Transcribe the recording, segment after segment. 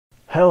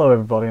Hello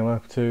everybody and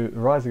welcome to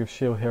Rising of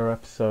Shield Hero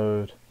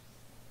episode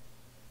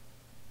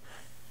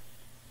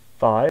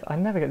 5. I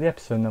never get the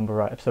episode number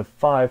right. Episode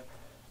 5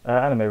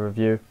 anime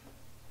review.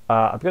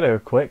 I'm going to go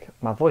quick.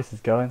 My voice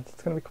is going.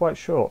 It's going to be quite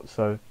short,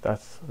 so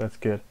that's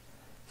good.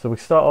 So we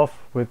start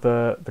off with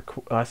I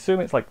assume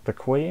it's like the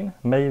queen,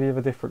 maybe of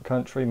a different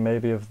country,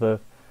 maybe of the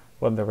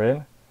one they're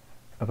in.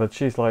 But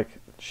she's like,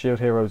 Shield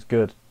Hero's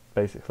good,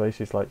 basically.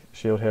 She's like,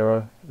 Shield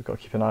Hero, we've got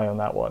to keep an eye on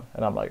that one.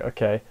 And I'm like,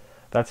 okay,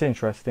 that's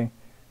interesting.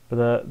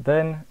 But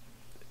then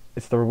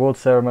it's the reward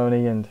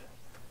ceremony, and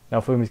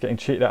now Fumi's getting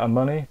cheated out of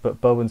money,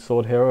 but Bow and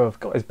Sword Hero have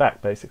got his back,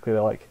 basically.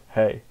 They're like,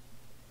 hey,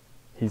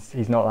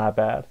 he's not that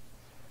bad.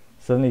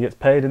 So then he gets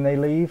paid and they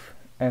leave,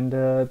 and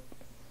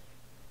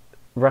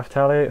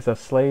Raphtalia gets a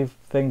slave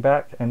thing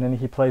back, and then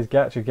he plays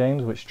gacha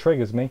games, which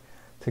triggers me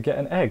to get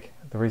an egg.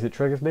 The reason it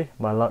triggers me,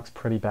 my luck's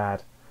pretty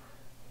bad.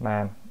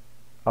 Man,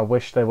 I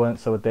wish they weren't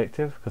so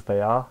addictive, because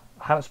they are.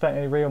 I haven't spent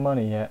any real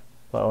money yet,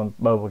 like on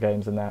mobile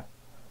games and that.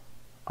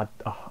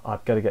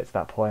 I've got to get to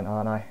that point,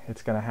 aren't I?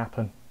 It's going to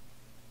happen.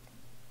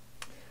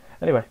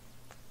 Anyway,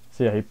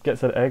 so yeah, he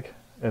gets an egg,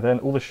 and then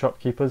all the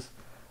shopkeepers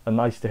are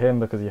nice to him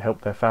because he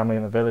helped their family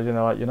in the village, and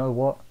they're like, you know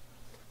what?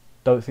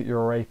 Don't think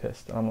you're a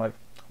rapist. And I'm like,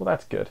 well,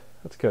 that's good.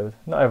 That's good.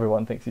 Not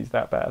everyone thinks he's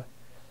that bad.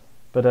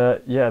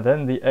 But yeah,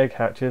 then the egg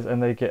hatches,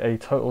 and they get a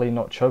totally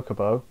not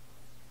chocobo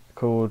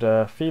called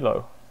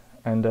Philo.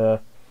 And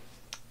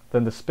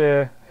then the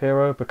spear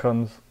hero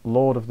becomes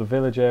lord of the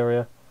village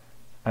area,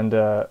 and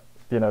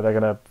you know, they're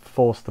going to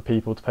force the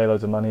people to pay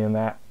loads of money in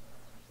that.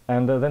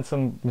 And then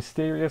some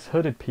mysterious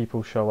hooded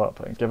people show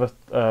up and give us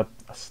a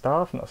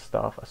staff, not a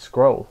staff, a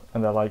scroll.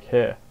 And they're like,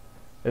 here.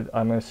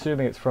 I'm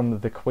assuming it's from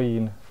the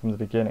queen from the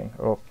beginning,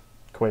 or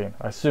queen.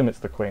 I assume it's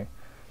the queen.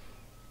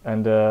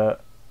 And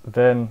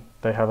then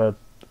they have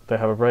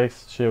a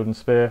race, shield and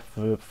spear,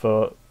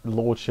 for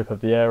lordship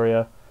of the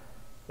area,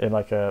 in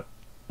like a,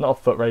 not a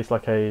foot race,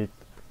 like a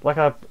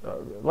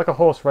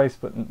horse race,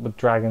 but with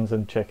dragons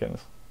and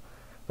chickens.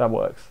 That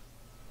works.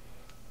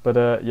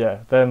 But yeah,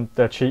 then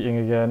they're cheating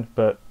again,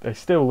 but they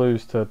still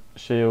lose to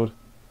Shield.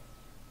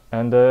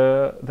 And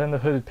then the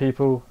hooded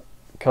people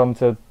come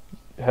to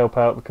help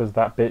out because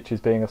that bitch is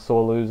being a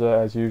sore loser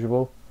as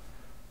usual.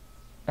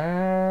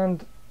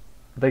 And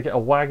they get a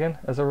wagon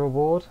as a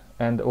reward,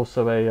 and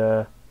also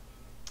a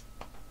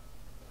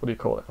what do you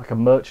call it? Like a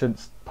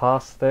merchant's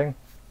pass thing.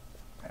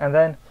 And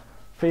then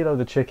Philo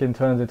the chicken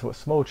turns into a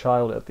small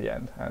child at the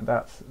end, and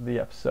that's the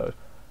episode.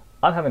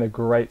 I'm having a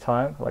great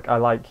time. Like I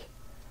like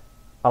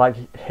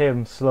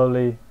him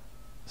slowly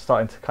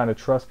starting to kind of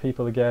trust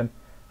people again,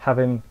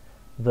 having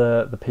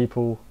the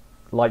people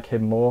like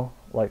him more.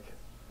 Like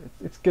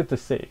it's good to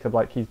see, cause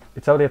like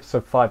it's only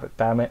episode 5, but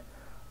damn it,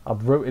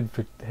 I've rooted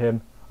for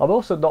him. I'm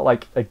also not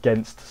like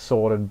against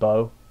Sword and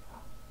Bow.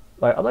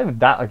 Like I'm not even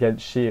that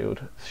against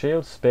Shield.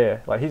 Shield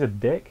Spear, like he's a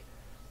dick,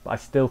 but I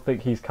still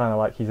think he's kind of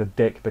like he's a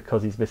dick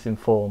because he's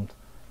misinformed.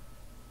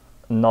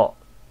 Not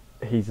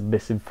he's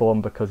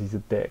misinformed because he's a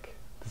dick.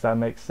 Does that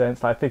make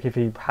sense? I think if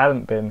he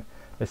hadn't been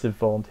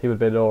misinformed, he would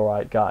be an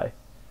alright guy.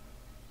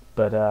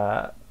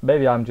 But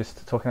maybe I'm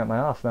just talking out my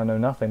arse and I know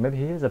nothing. Maybe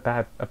he is a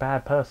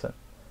bad person.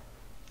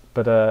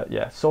 But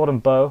yeah, Sword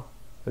and Bow,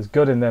 there's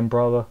good in them,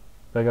 brother.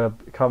 They're gonna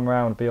come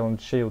around and be on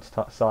Shield's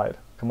side.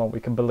 Come on,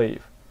 we can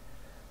believe.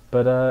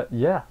 But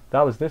yeah,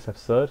 that was this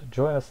episode.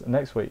 Join us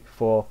next week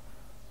for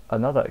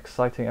another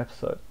exciting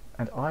episode,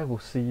 and I will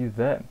see you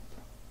then.